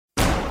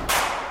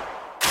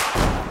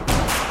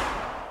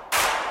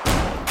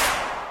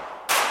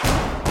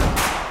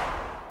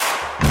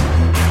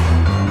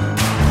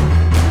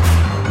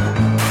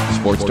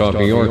Sports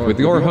Talk New York with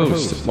your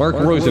hosts, Mark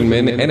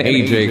Rosenman and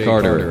AJ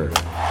Carter.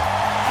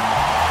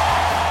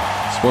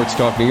 Sports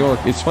Talk New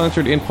York is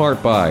sponsored in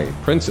part by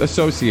Prince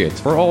Associates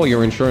for all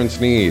your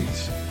insurance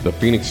needs, the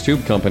Phoenix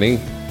Tube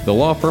Company, the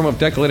law firm of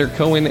Declator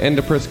Cohen and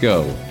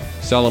DePrisco,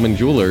 Solomon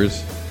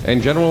Jewelers,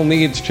 and General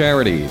Needs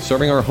Charity,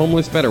 serving our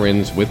homeless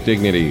veterans with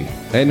dignity.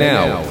 And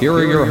now, here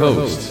are your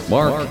hosts,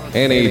 Mark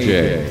and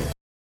AJ.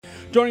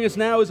 Joining us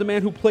now is a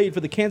man who played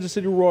for the Kansas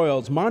City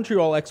Royals,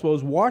 Montreal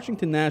Expos,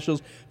 Washington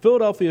Nationals,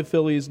 Philadelphia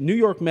Phillies, New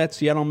York Mets,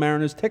 Seattle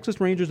Mariners, Texas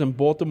Rangers, and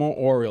Baltimore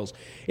Orioles.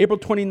 April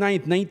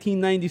 29th,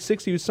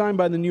 1996, he was signed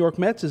by the New York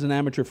Mets as an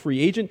amateur free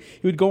agent.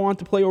 He would go on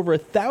to play over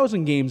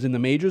 1,000 games in the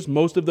majors,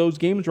 most of those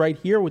games right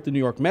here with the New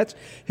York Mets.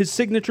 His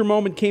signature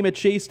moment came at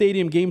Shea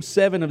Stadium, Game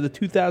 7 of the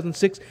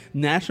 2006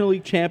 National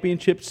League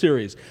Championship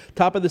Series.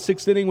 Top of the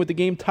sixth inning with the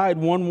game tied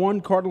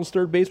 1-1, Cardinals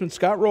third baseman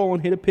Scott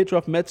Rowland hit a pitch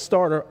off Mets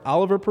starter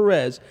Oliver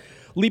Perez.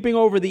 Leaping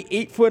over the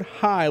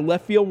 8-foot-high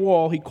left field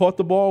wall, he caught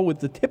the ball with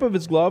the tip of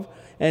his glove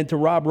and to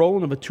rob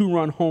Rowland of a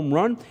two-run home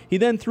run. He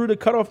then threw to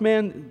cutoff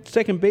man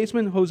second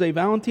baseman Jose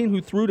Valentin,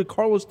 who threw to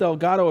Carlos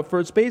Delgado at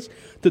first base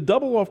to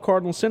double off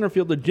Cardinals center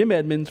fielder Jim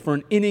Edmonds for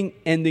an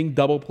inning-ending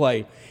double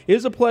play. It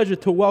is a pleasure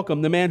to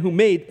welcome the man who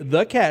made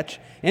the catch,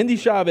 Endy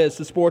Chavez,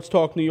 to Sports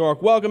Talk New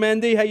York. Welcome,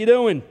 Endy. How you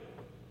doing?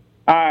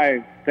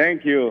 Hi.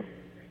 Thank you.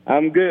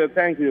 I'm good.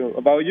 Thank you.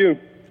 About you?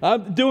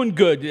 I'm doing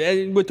good.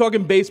 We're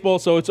talking baseball,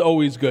 so it's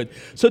always good.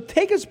 So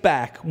take us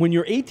back when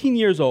you're 18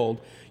 years old.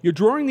 You're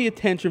drawing the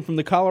attention from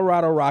the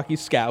Colorado Rockies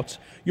scouts.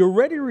 You're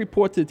ready to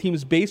report to the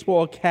team's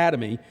baseball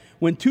academy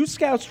when two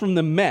scouts from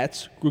the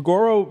Mets,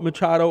 Gregorio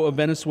Machado of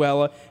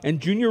Venezuela and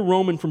Junior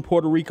Roman from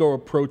Puerto Rico,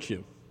 approach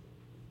you.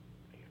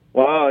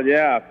 Well,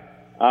 yeah.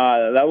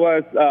 That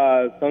was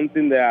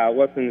something that I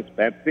wasn't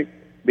expecting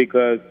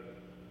because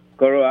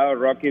Colorado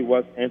Rockies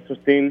was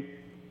interesting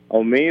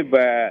on me,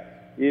 but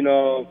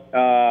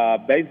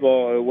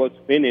baseball was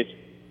finished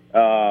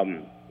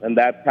in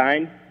that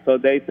time. So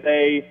they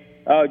say,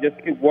 oh,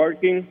 just keep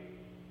working,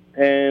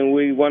 and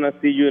we want to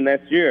see you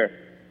next year.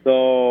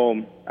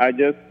 So I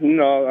just,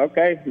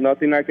 okay,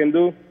 nothing I can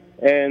do.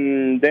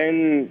 And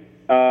then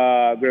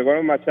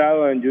Gregorio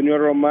Machado and Junior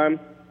Roman,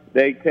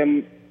 they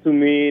came to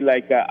me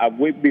like a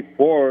week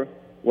before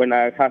when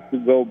I had to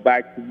go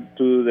back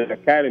to the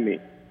academy.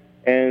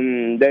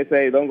 And they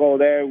say, don't go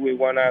there, we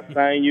want to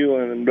sign you,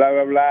 and blah,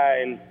 blah, blah.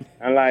 And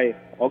I'm like,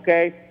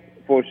 okay,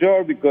 for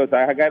sure, because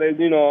I got to,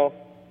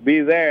 be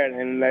there.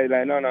 And like,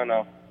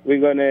 no. We're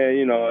going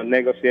to,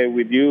 negotiate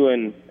with you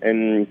and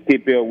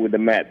keep you with the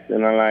Mets.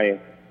 And I'm like,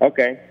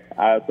 okay,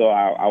 so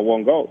I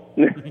won't go.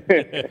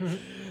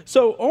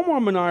 So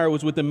Omar Minaya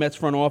was with the Mets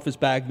front office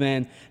back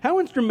then. How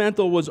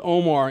instrumental was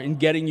Omar in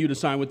getting you to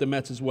sign with the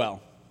Mets as well?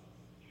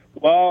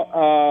 Well,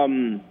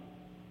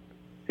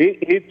 he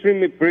treated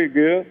me pretty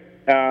good.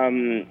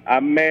 I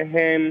met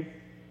him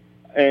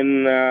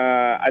in,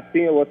 I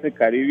think it was the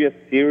Caribbean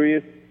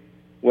Series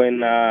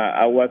when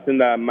I was in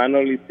the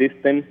minor league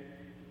system.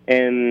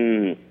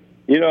 And,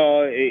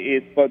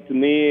 he spoke to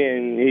me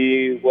and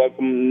he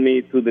welcomed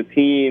me to the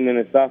team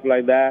and stuff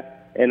like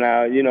that. And,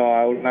 I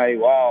was like,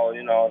 wow,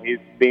 he's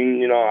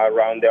been,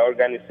 around the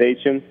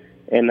organization.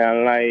 And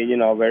I'm like,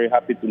 very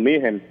happy to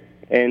meet him.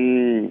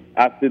 And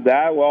after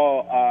that,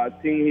 well, I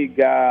think he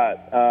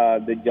got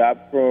the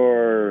job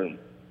for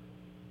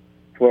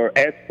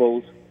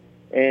Expos,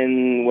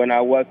 and when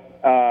I was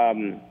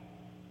I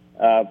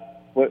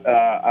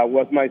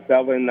was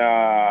myself in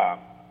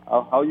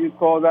how you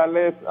call that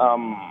list?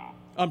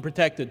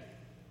 Unprotected.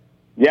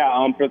 Yeah,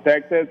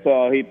 unprotected.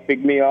 So he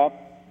picked me up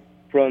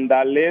from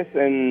that list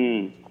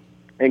and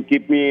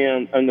keep me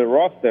on the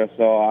roster.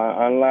 So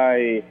I'm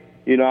like,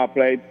 I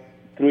played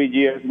 3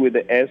 years with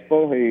the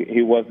Expos.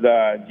 He was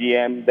the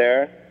GM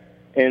there,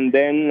 and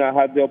then I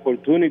had the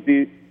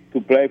opportunity to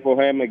play for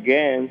him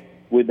again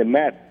with the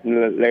Mets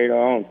later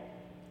on.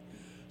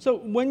 So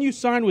when you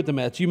signed with the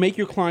Mets, you make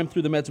your climb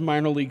through the Mets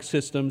minor league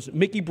systems.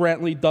 Mickey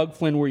Brantley, Doug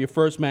Flynn were your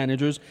first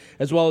managers,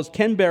 as well as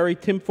Ken Berry,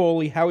 Tim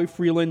Foley, Howie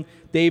Freeland,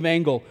 Dave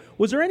Engel.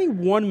 Was there any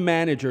one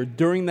manager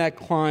during that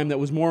climb that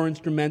was more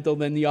instrumental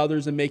than the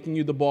others in making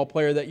you the ball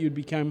player that you'd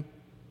become?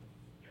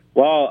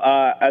 Well,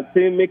 I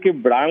think Mickey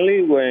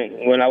Brantley,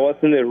 when I was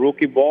in the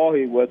rookie ball,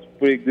 he was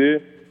pretty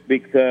good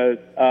because,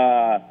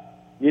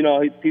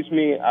 he teach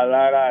me a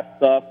lot of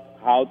stuff,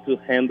 how to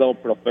handle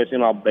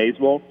professional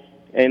baseball.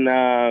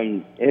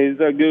 And he's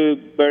a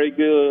very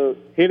good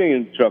hitting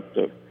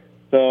instructor.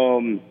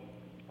 So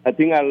I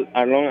think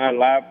I learned a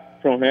lot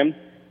from him,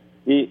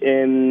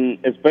 and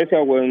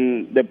especially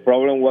when the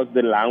problem was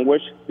the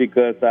language,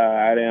 because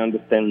I didn't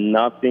understand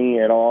nothing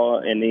at all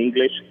in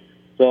English.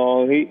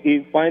 So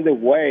he find a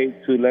way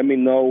to let me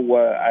know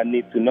what I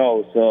need to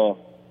know. So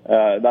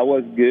that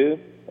was good.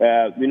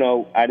 I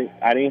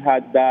didn't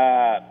have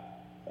that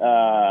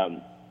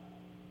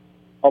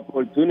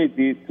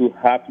opportunity to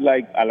have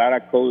like a lot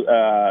of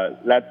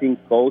Latin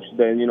coach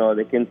that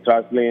they can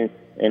translate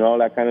and all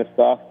that kind of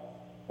stuff.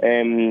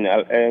 And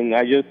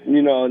I just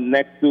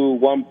next to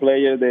one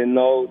player that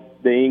know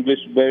the English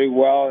very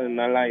well, and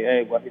I'm like,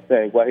 hey,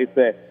 what he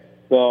said.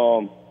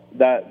 So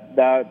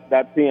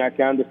that thing I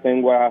can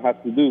understand what I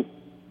have to do.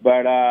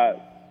 But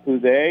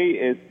today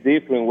it's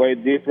different, way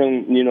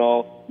different.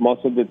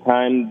 Most of the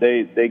time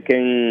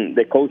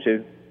the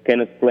coaches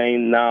can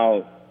explain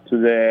now to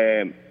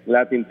the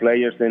Latin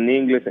players in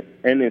English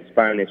and in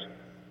Spanish.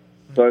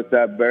 So it's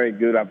a very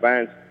good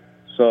advance.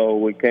 So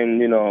we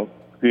can,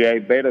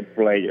 create better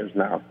players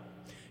now.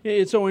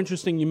 It's so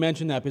interesting you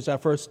mentioned that because our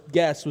first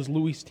guest was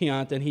Luis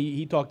Tiant, and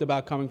he talked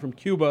about coming from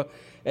Cuba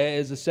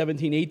as a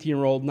 17,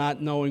 18-year-old,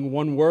 not knowing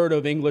one word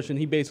of English, and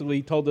he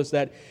basically told us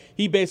that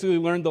he basically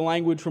learned the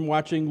language from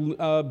watching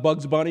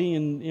Bugs Bunny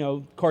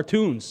and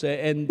cartoons,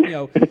 and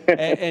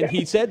and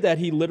he said that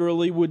he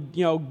literally would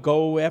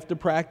go after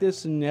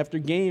practice and after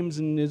games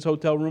in his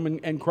hotel room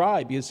and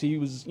cry because he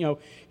was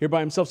here by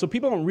himself. So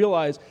people don't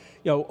realize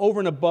over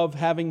and above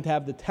having to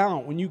have the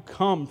talent, when you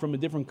come from a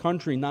different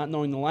country not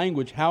knowing the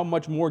language, how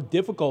much more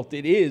difficult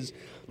it is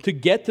to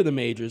get to the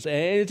majors.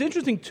 And it's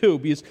interesting, too,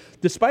 because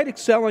despite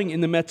excelling in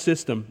the Mets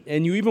system,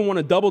 and you even won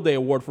a Doubleday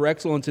Award for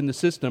excellence in the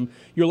system,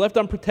 you're left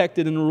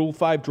unprotected in the Rule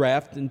 5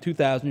 draft in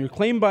 2000. You're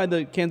claimed by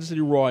the Kansas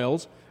City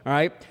Royals. All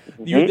right.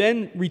 Mm-hmm. You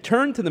then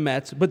returned to the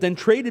Mets, but then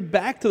traded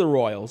back to the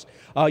Royals.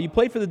 You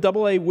played for the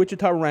AA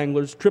Wichita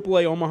Wranglers,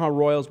 AAA Omaha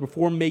Royals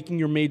before making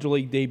your Major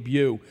League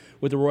debut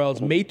with the Royals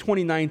May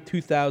 29,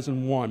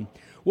 2001.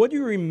 What do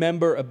you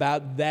remember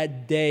about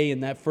that day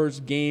and that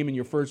first game and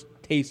your first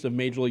taste of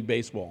Major League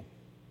Baseball?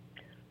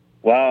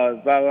 Well,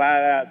 it's a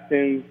lot of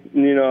things,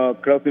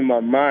 crossing my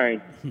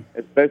mind,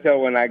 especially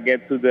when I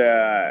get to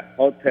the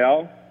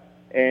hotel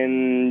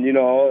and,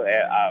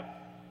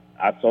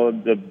 I saw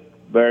the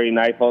very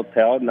nice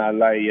hotel, not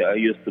like I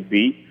used to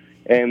be.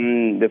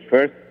 And the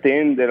first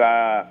thing that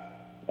I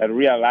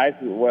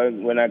realized was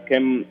when I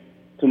came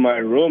to my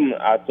room,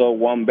 I saw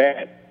one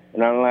bed.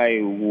 And I'm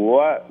like,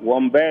 what?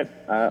 One bed?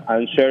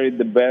 I'm sharing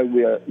the bed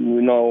with,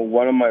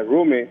 one of my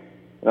roommates.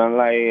 And I'm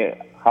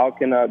like, how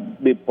can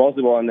that be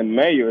possible on the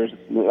majors?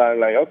 I'm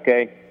like,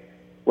 okay.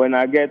 When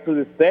I get to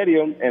the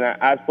stadium and I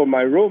ask for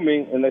my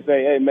roomie, and they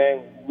say, hey,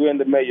 man, we're in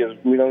the majors.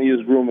 We don't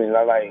use rooming.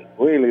 I'm like,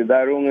 really?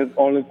 That room is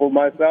only for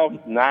myself?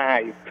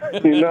 Nice.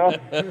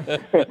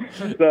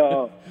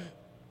 So,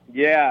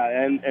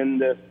 yeah, and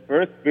the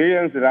first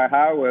experience that I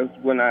had was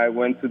when I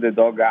went to the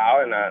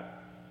dugout and,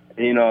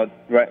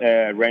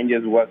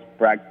 Rangers was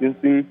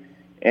practicing,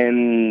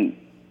 and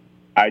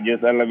I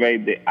just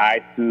elevated the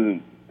eyes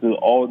to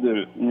all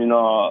the,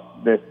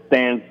 the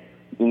stands,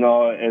 and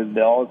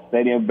the whole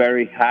stadium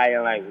very high,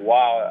 and like,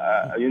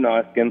 wow,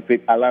 I can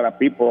fit a lot of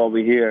people over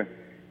here.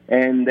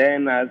 And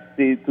then I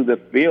see to the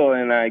field,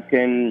 and I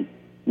can,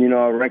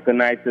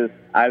 recognize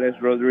Alex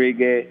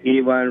Rodriguez,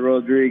 Ivan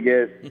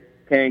Rodriguez,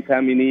 Ken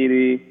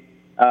Caminiti,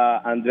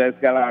 Andres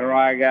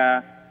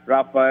Galarraga,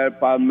 Rafael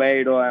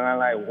Palmeiro, and I'm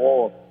like,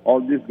 whoa, all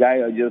these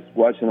guys are just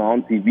watching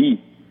on TV.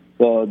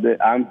 So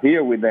I'm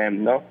here with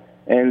them,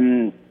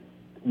 And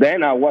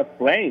then I was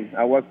playing.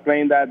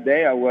 That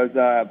day. I was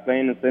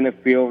playing in center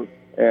field,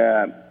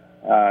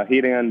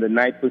 hitting on the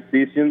ninth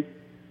position.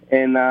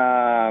 And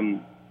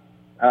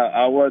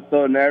I was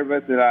so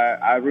nervous that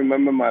I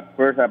remember my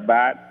first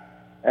at-bat.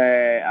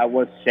 I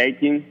was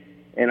shaking,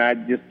 and I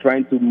just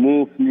trying to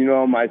move,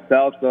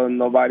 myself so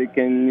nobody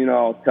can,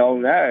 tell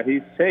me,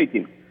 he's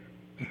shaking.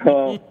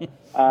 So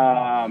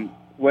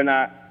when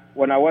I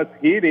was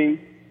hitting,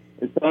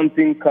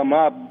 something come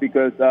up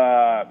because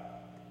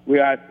we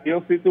had a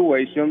still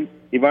situation.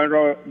 Ivan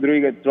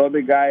Rodriguez threw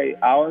the guy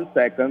out on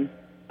second.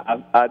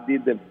 I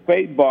did the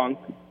fade bunt,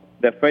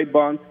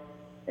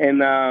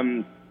 and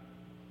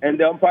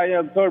the umpire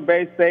on third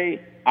base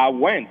say I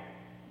went,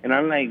 and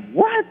I'm like,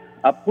 what?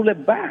 I pull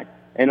it back,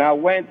 and I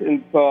went,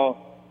 and so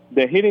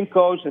the hitting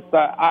coach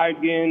started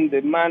arguing,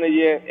 the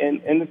manager,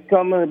 and it's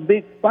coming a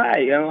big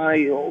fight. I'm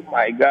like, oh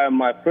my God,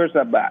 my first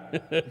at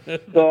bat.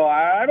 So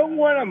I don't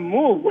want to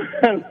move.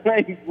 I'm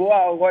like,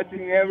 wow,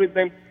 watching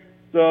everything.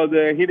 So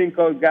the hitting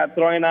coach got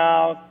thrown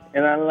out,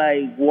 and I'm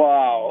like,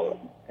 wow.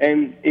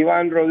 And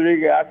Ivan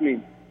Rodriguez asked me,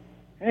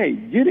 hey,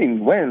 you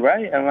didn't win,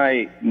 right? I'm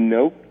like,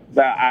 nope,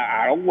 but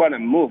I don't want to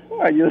move.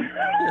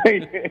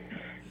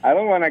 I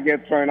don't want to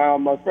get thrown out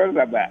on my first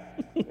at-bat.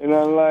 And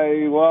I'm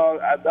like, well,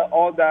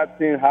 all that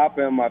thing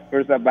happened on my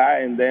first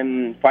at-bat, and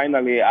then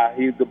finally I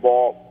hit the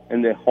ball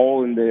in the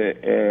hole in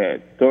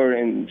the third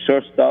and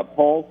shortstop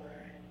hole.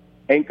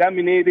 And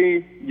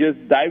Caminiti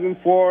just diving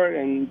forward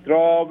and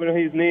throw over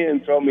his knee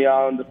and throw me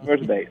out on the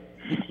first base.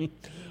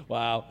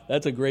 Wow,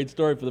 that's a great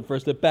story for the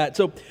first at-bat.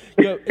 So,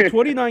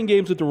 29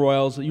 games with the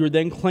Royals. You were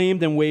then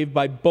claimed and waived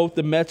by both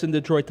the Mets and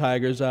Detroit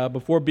Tigers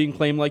before being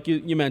claimed, like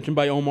you mentioned,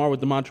 by Omar with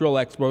the Montreal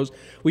Expos,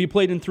 where you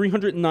played in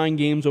 309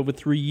 games over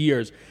 3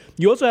 years.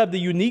 You also have the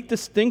unique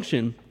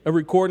distinction of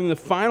recording the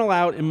final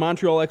out in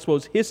Montreal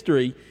Expos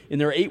history in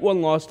their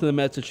 8-1 loss to the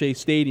Mets at Shea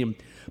Stadium.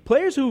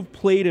 Players who've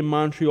played in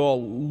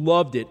Montreal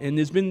loved it, and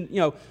there's been,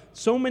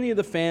 so many of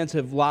the fans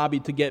have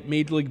lobbied to get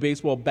Major League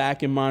Baseball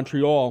back in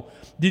Montreal.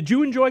 Did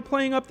you enjoy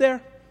playing up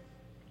there?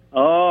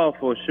 Oh,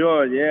 for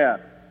sure, yeah.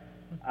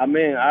 I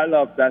mean, I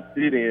love that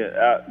city.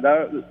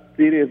 That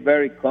city is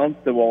very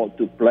comfortable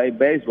to play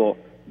baseball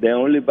The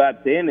only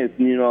bad thing is,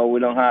 we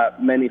don't have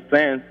many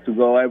fans to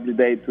go every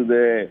day to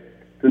the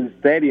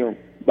stadium.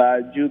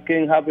 But you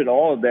can have it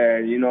all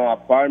there,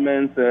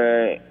 apartments,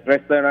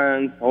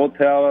 restaurants,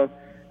 hotels,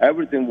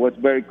 everything was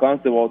very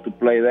comfortable to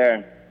play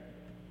there.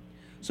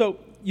 So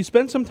you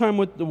spend some time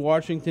with the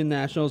Washington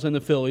Nationals and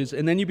the Phillies,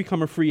 and then you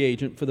become a free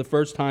agent for the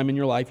first time in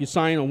your life. You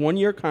sign a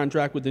one-year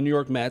contract with the New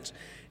York Mets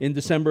in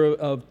December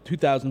of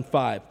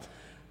 2005.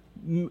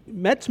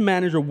 Mets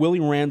manager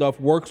Willie Randolph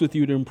works with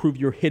you to improve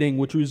your hitting,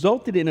 which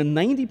resulted in a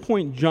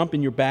 90-point jump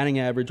in your batting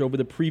average over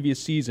the previous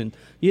season.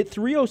 You hit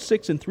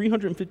 306 and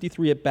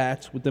 353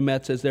 at-bats with the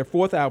Mets as their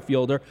fourth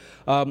outfielder,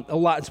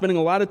 spending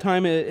a lot of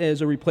time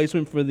as a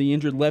replacement for the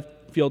injured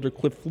left fielder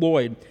Cliff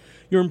Floyd.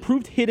 Your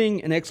improved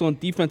hitting and excellent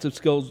defensive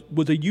skills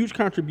was a huge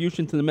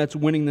contribution to the Mets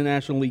winning the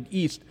National League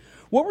East.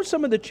 What were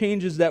some of the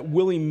changes that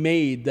Willie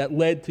made that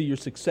led to your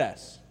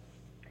success?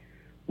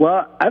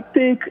 Well, I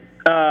think,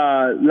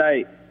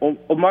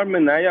 Omar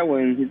Minaya,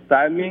 when he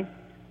signed me,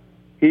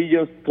 he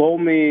just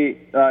told me,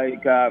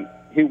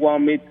 he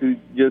wanted me to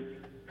just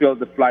field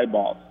the fly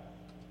balls.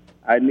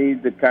 I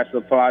need to catch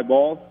the fly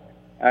balls.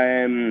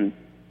 And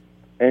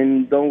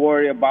don't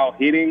worry about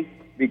hitting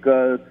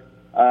because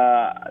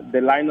the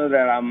lineup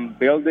that I'm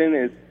building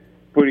is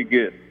pretty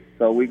good.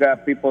 So we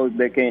got people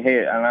that can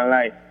hit. And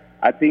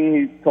I think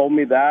he told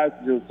me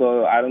that just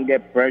so I don't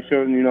get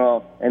pressure, in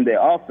the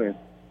offense.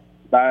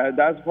 But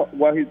that's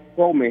what he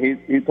told me.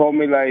 He told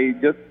me,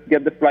 just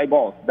get the fly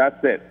balls.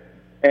 That's it.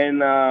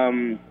 And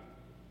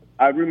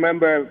I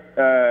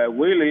remember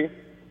Willie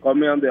called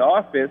me on the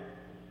office,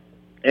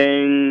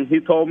 and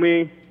he told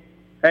me,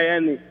 hey,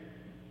 Andy,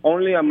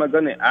 only I'm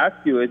going to ask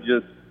you is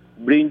just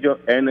bring your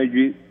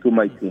energy to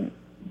my team.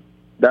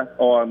 That's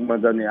all I'm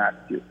going to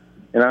ask you.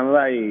 And I'm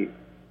like,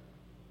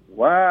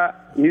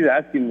 what? He's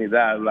asking me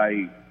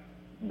that,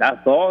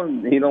 that's all.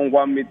 He don't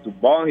want me to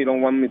bomb. He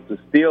don't want me to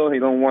steal. He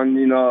don't want,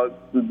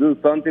 to do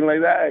something like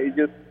that. He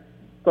just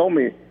told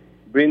me,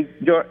 bring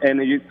your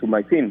energy to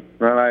my team.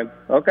 And I'm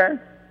like, okay,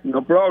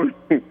 no problem.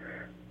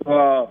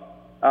 So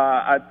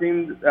I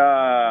think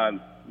that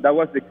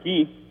was the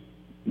key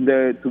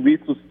to be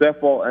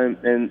successful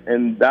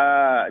in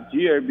that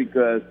year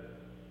because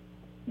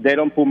they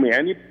don't put me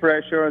any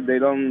pressure. They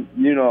don't,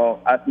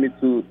 ask me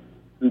to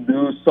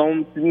do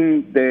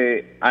something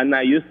that I'm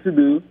not used to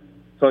do.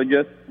 So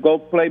just go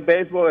play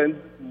baseball and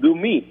do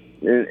me,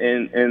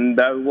 and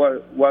that's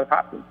what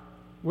happened.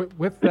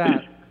 With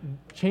that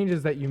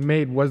changes that you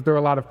made, was there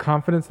a lot of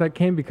confidence that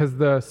came? Because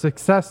the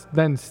success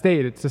then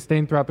stayed. It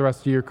sustained throughout the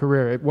rest of your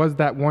career. It was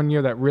that 1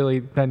 year that really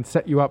then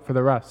set you up for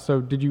the rest.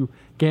 So did you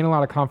gain a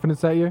lot of confidence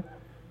that year?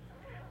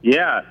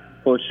 Yeah,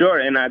 for sure.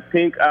 And I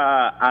think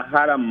I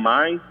had a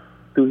mind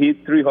to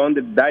hit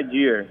 300 that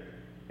year.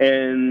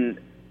 And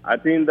I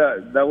think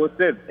that was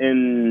it.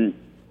 And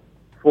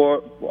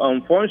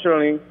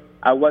unfortunately,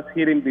 I was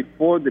hitting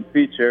before the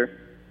pitcher,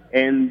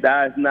 and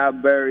that's not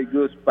very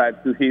good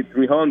spot to hit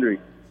 300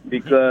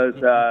 because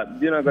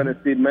you're not going to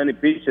see many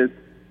pitches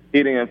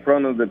hitting in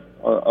front of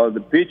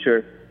the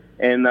pitcher.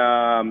 And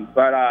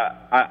but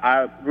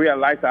I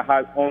realized I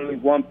had only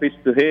one pitch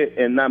to hit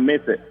and not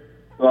miss it.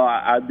 So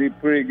I did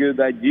pretty good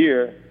that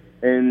year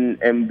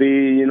and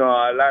be a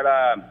lot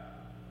of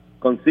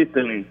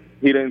consistently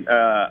hitting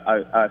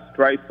a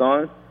strike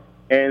zone,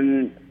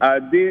 and I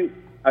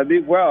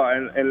did well,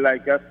 and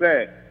like I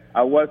said,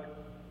 I was,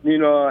 in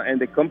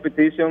the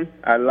competition.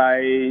 I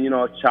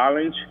like,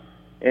 challenge,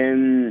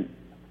 and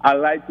I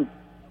like to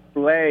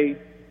play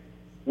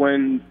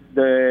when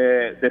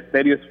the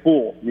stadium is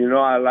full.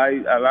 I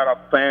like a lot of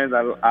fans.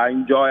 I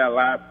enjoy a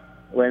lot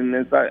when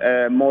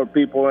there's more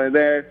people in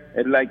there.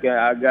 It's like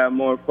I got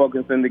more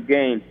focus in the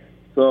game.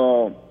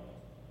 So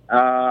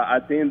I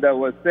think that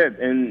was it.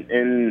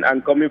 And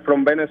I'm coming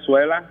from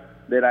Venezuela,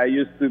 that I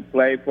used to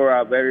play for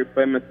a very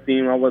famous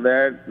team over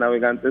there,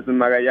 Navegantes de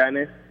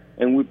Magallanes,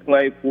 and we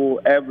play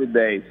full every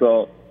day.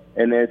 So,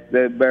 and it's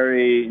a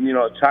very,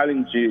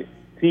 challenging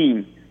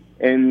team.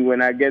 And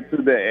when I get to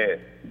the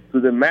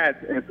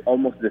Mets, it's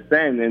almost the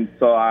same. And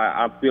so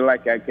I feel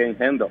like I can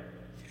handle.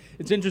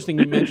 It's interesting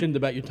you mentioned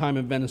about your time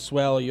in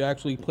Venezuela. You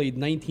actually played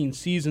 19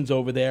 seasons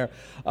over there.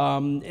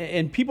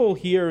 And people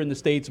here in the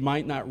States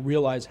might not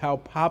realize how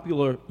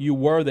popular you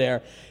were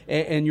there.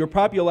 And your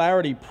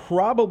popularity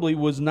probably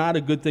was not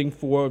a good thing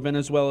for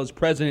Venezuela's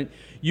president,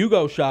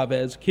 Hugo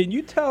Chavez. Can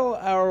you tell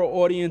our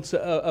audience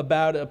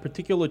about a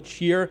particular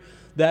cheer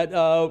that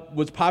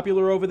was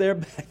popular over there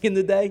back in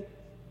the day?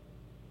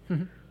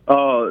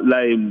 Oh,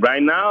 like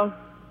right now?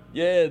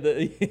 Yeah.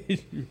 Do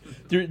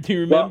you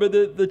remember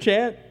the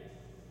chant?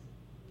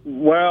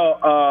 Well,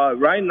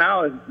 right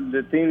now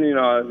the team, is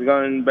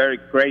going very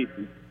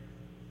crazy,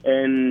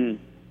 and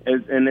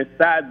it's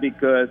sad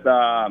because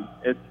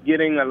it's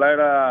getting a lot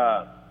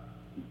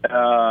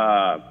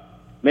of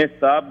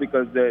messed up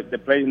because the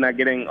players not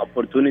getting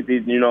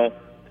opportunities, to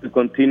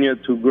continue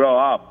to grow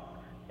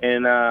up,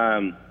 and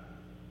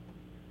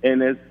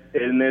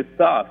it's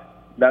tough.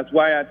 That's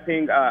why I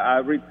think I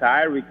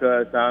retired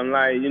because I'm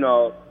like,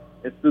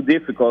 it's too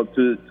difficult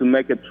to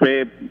make a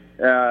trip,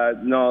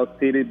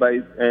 city by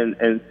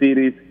and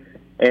cities,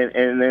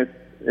 and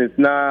it's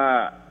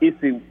not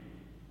easy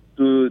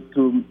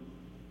to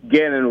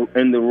get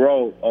in the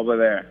road over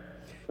there.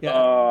 Yeah. So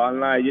I'm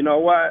like, you know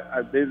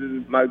what? This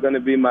is going to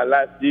be my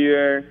last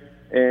year,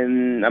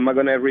 and I'm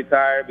going to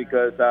retire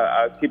because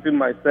I'm keeping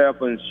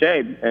myself in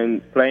shape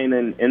and playing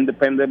an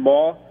independent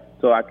ball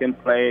so I can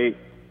play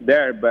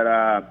there. But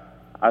I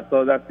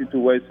saw that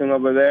situation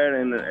over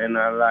there, and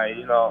I'm like,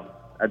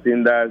 I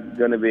think that's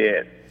going to be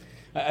it.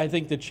 I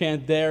think the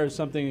chant there is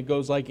something that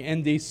goes like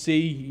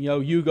NDC,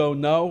 you go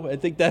no. I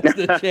think that's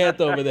the chant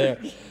over there.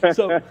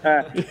 So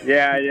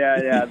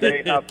yeah.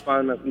 They have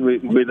fun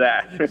with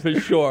that. For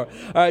sure.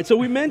 All right, so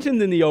we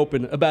mentioned in the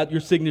open about your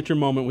signature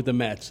moment with the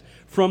Mets.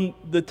 From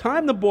the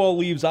time the ball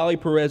leaves Ali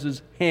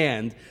Perez's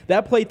hand,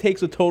 that play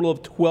takes a total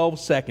of 12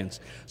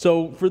 seconds.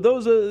 So for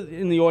those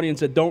in the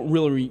audience that don't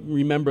really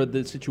remember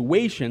the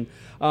situation,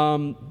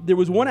 there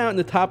was one out in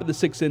the top of the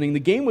sixth inning. The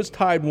game was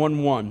tied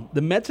 1-1.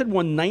 The Mets had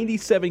won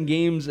 97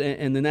 games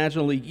in the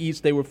National League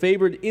East. They were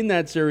favored in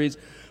that series,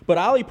 but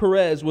Ali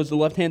Perez was the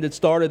left-handed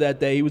starter that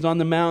day. He was on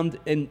the mound,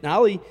 and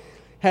Ali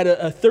had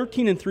a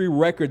 13-3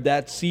 record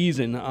that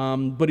season,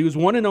 but he was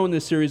 1-0 in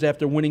this series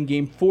after winning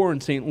Game 4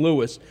 in St.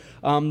 Louis.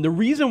 The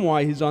reason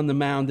why he's on the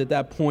mound at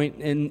that point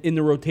in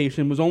the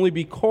rotation was only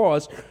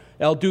because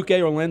El Duque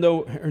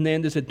Orlando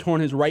Hernandez had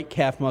torn his right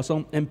calf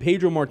muscle, and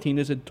Pedro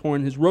Martinez had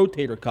torn his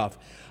rotator cuff.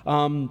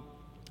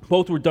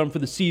 Both were done for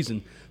the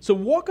season. So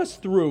walk us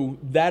through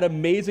that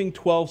amazing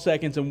 12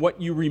 seconds and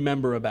what you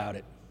remember about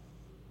it.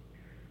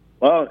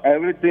 Well,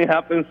 everything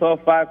happened so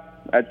fast.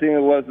 I think it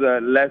was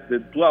less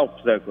than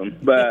 12 seconds.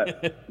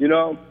 But,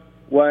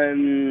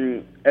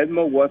 when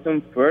Edmo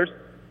wasn't first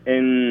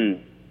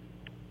and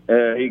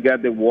he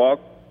got the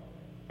walk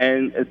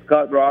and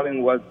Scott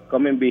Rawlings was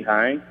coming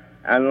behind,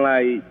 and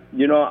I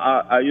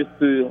used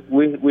to,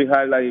 we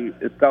had like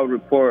a scout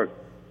report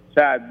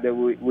chat that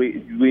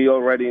we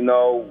already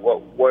know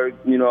where,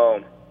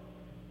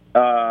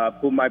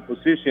 put my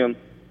position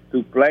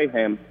to play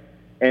him.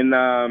 And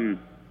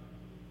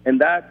in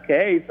that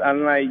case,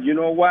 I'm like, you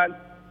know what?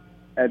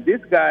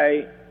 This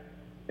guy,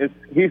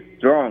 he's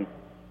strong.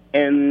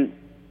 And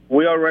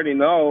we already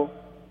know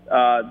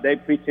they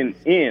pitching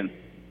in.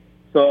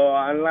 So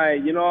I'm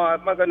like,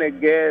 I'm not going to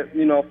get,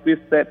 5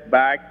 steps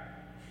back.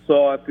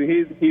 So if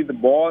he hits the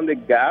ball in the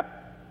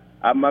gap,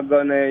 I'm not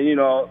going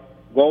to,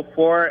 go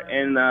for it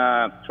and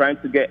trying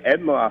to get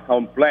Edmo at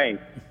home plate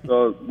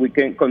so we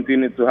can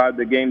continue to have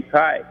the game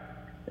tied.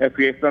 If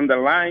he's on the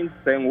line,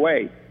 same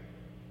way.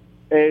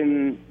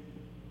 And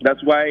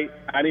that's why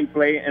I didn't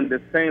play in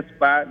the same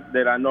spot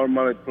that I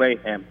normally play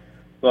him.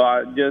 So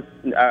I just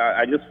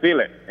feel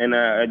it, and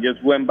I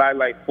just went by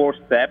like 4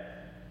 steps,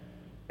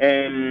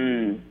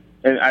 and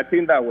I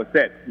think that was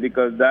it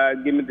because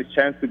that gave me the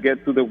chance to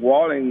get to the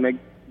wall and make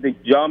the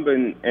jump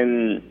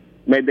and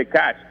make the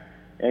catch.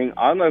 And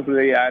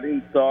honestly, I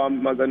didn't thought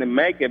I'm not gonna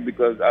make it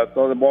because I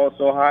saw the ball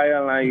so high,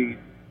 and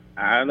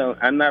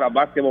I'm not a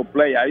basketball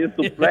player. I used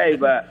to play,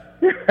 but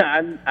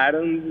I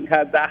don't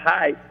have that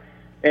high.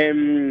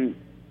 And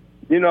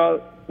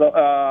so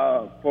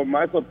for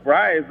my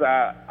surprise,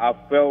 I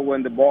felt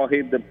when the ball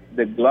hit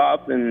the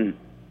glove, and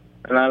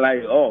I'm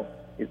like, oh,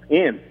 it's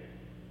in.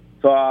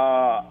 So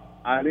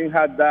I didn't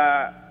have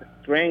that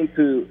strength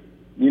to,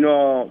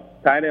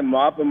 tie them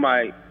up in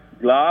my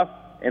glove,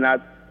 and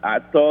I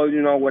thought,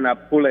 when I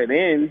pull it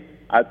in,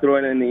 I throw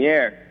it in the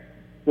air.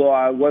 So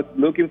I was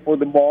looking for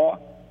the ball,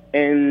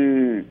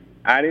 and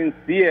I didn't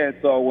see it.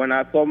 So when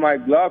I saw my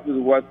glove, it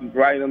was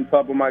right on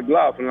top of my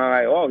glove, and I'm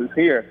like, oh, it's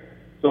here.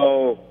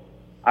 So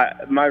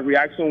my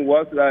reaction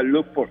was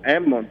look for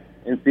Edmond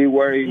and see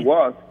where he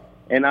was.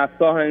 And I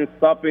saw him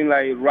stopping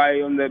like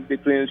right on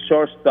between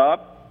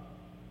shortstop.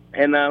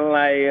 And I'm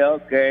like,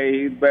 okay,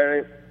 he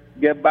better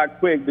get back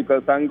quick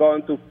because I'm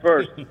going to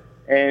first.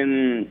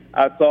 And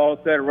I saw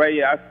Jose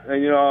Reyes,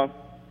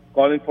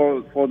 calling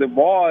for the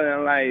ball. And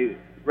I'm like,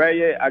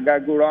 Reyes, I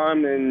got good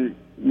arm and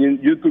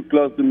you too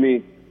close to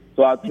me.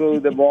 So I threw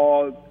the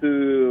ball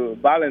to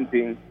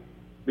Valentin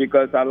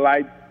because I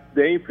liked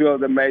the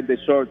infield that made the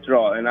short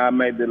throw, and I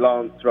made the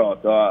long throw.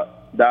 So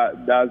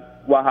that's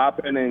what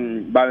happened,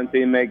 and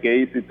Valentin made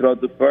an easy throw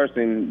to first,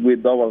 and we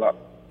double up.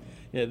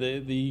 Yeah,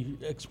 the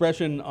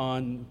expression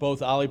on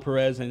both Ali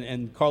Perez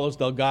and Carlos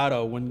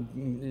Delgado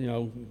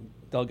when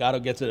Delgado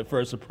gets it at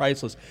first is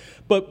priceless.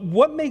 But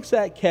what makes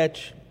that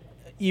catch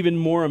even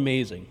more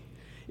amazing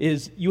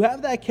is you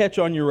have that catch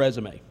on your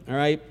resume, all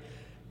right?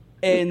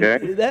 And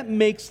that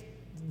makes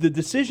the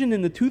decision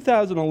in the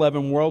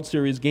 2011 World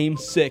Series Game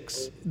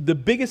 6 the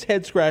biggest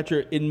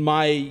head-scratcher in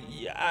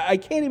I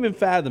can't even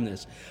fathom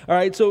this. All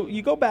right, so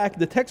you go back,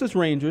 the Texas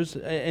Rangers,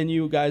 and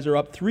you guys are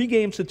up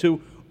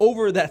 3-2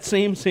 over that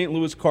same St.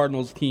 Louis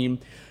Cardinals team.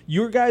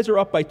 Your guys are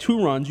up by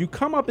 2 runs. You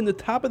come up in the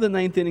top of the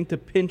 9th inning to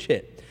pinch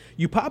hit.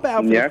 You pop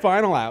out for the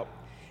final out.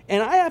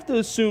 And I have to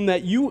assume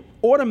that you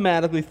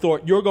automatically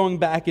thought you're going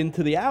back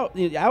into the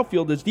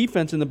outfield as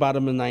defense in the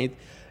bottom of the 9th.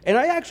 And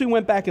I actually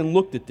went back and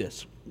looked at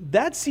this.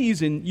 that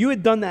season, you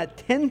had done that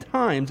 10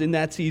 times in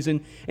that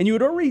season, and you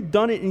had already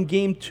done it in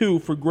Game 2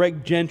 for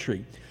Greg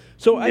Gentry.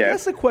 So I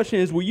guess the question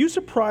is, were you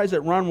surprised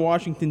that Ron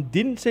Washington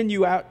didn't send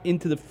you out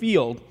into the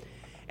field?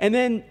 And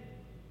then,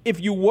 if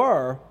you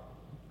were,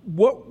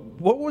 what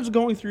was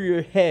going through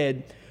your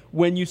head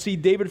when you see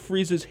David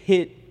Freese's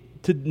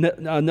hit to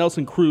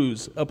Nelson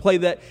Cruz, a play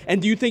that,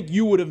 and do you think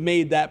you would have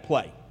made that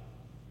play?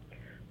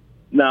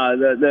 No,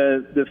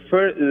 the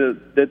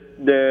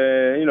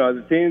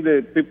thing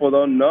that people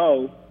don't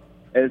know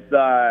is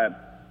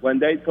that when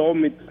they told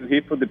me to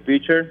hit for the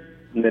pitcher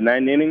in the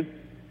 9th inning,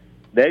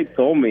 they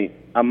told me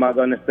I'm not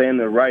going to stay in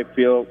the right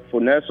field for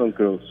Nelson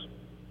Cruz.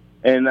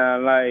 And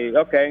I'm like,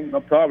 okay,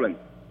 no problem.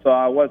 So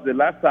I was the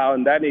last out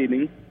in that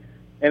inning,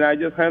 and I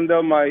just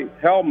handed my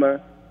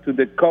helmet to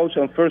the coach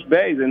on first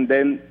base, and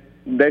then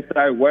they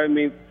started waving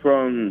me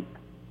from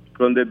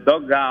the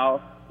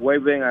dugout,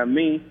 waving at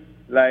me,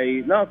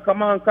 like, no,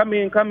 come on, come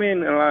in.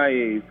 And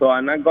like, so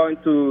I'm not going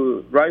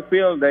to right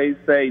field. They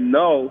say,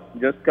 no,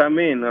 just come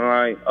in. And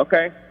I'm like,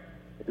 okay.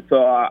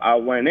 So I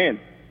went in,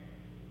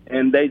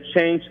 and they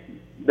changed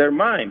their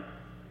mind.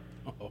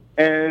 Uh-oh.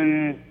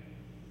 And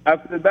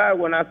after that,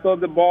 when I saw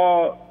the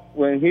ball,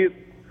 when he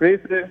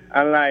freezed it,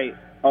 I'm like,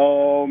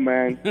 oh,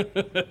 man.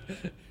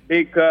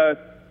 Because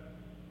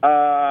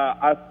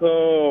I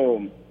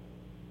saw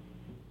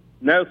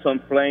Nelson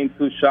playing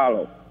too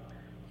shallow.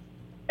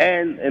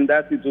 And in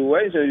that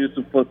situation, you're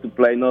supposed to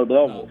play no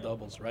doubles. No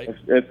doubles, right?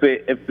 If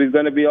it's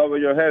going to be over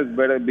your head, it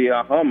better be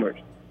a homer.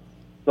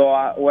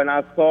 So when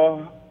I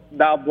saw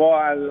that ball,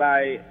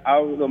 I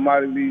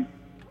automatically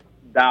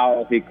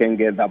doubt he can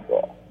get that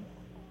ball.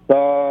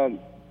 So,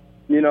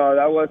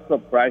 that was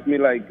surprised me,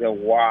 like,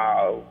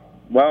 wow.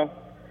 Well,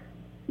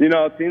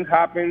 things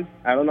happen.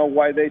 I don't know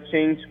why they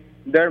changed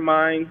their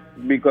mind,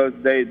 because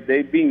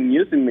they've been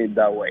using me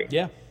that way.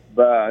 Yeah.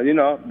 But,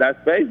 that's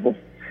baseball.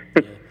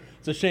 Yeah.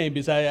 It's a shame,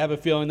 because I have a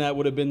feeling that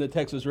would have been the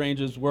Texas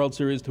Rangers World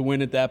Series to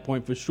win at that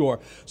point for sure.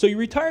 So you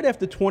retired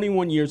after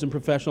 21 years in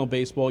professional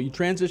baseball. You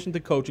transitioned to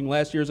coaching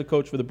last year as a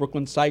coach for the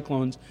Brooklyn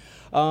Cyclones.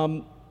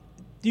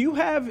 Do you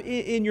have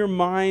in your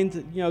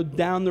mind,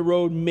 down the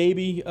road,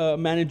 maybe a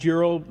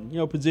managerial,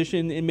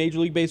 position in Major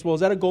League Baseball?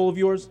 Is that a goal of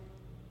yours?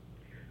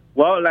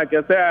 Well, like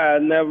I said, I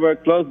never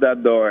closed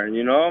that door.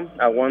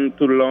 I want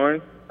to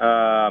learn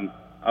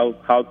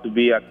how to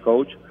be a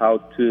coach, how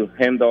to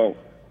handle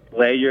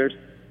players.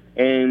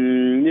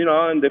 And,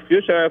 in the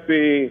future, if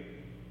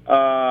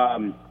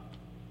I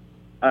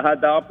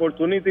had the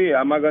opportunity,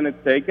 I'm not going to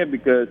take it,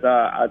 because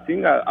I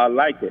think I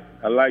like it.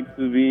 I like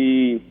to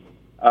be,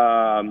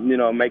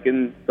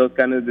 making those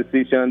kind of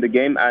decisions in the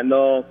game. I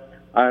know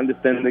I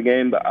understand the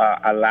game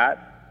a lot.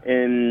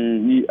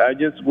 And I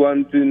just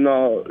want to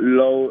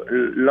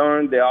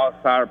learn the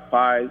outside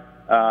part,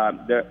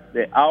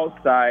 the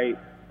outside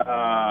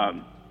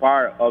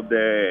part of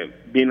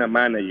being a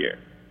manager.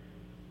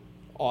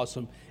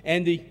 Awesome.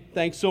 Andy,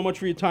 thanks so much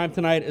for your time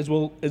tonight, as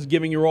well as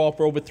giving your all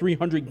for over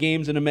 300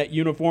 games in a Met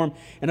uniform,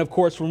 and of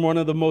course from one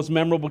of the most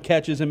memorable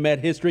catches in Met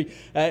history.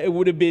 It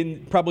would have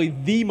been probably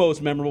the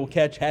most memorable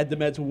catch had the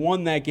Mets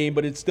won that game,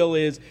 but it still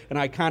is an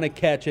iconic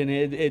catch, and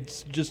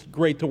it's just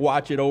great to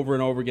watch it over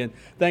and over again.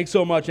 Thanks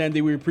so much,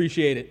 Andy. We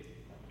appreciate it.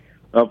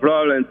 No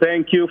problem.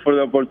 Thank you for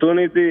the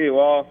opportunity.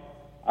 Well,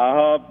 I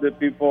hope the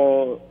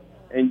people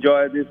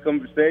enjoy this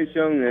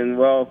conversation, and,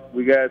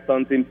 we got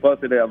something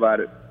positive about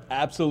it.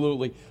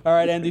 Absolutely. All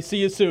right, Andy, see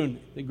you soon.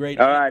 All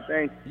right,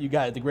 thanks. You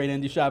got it. The great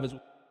Andy Chavez.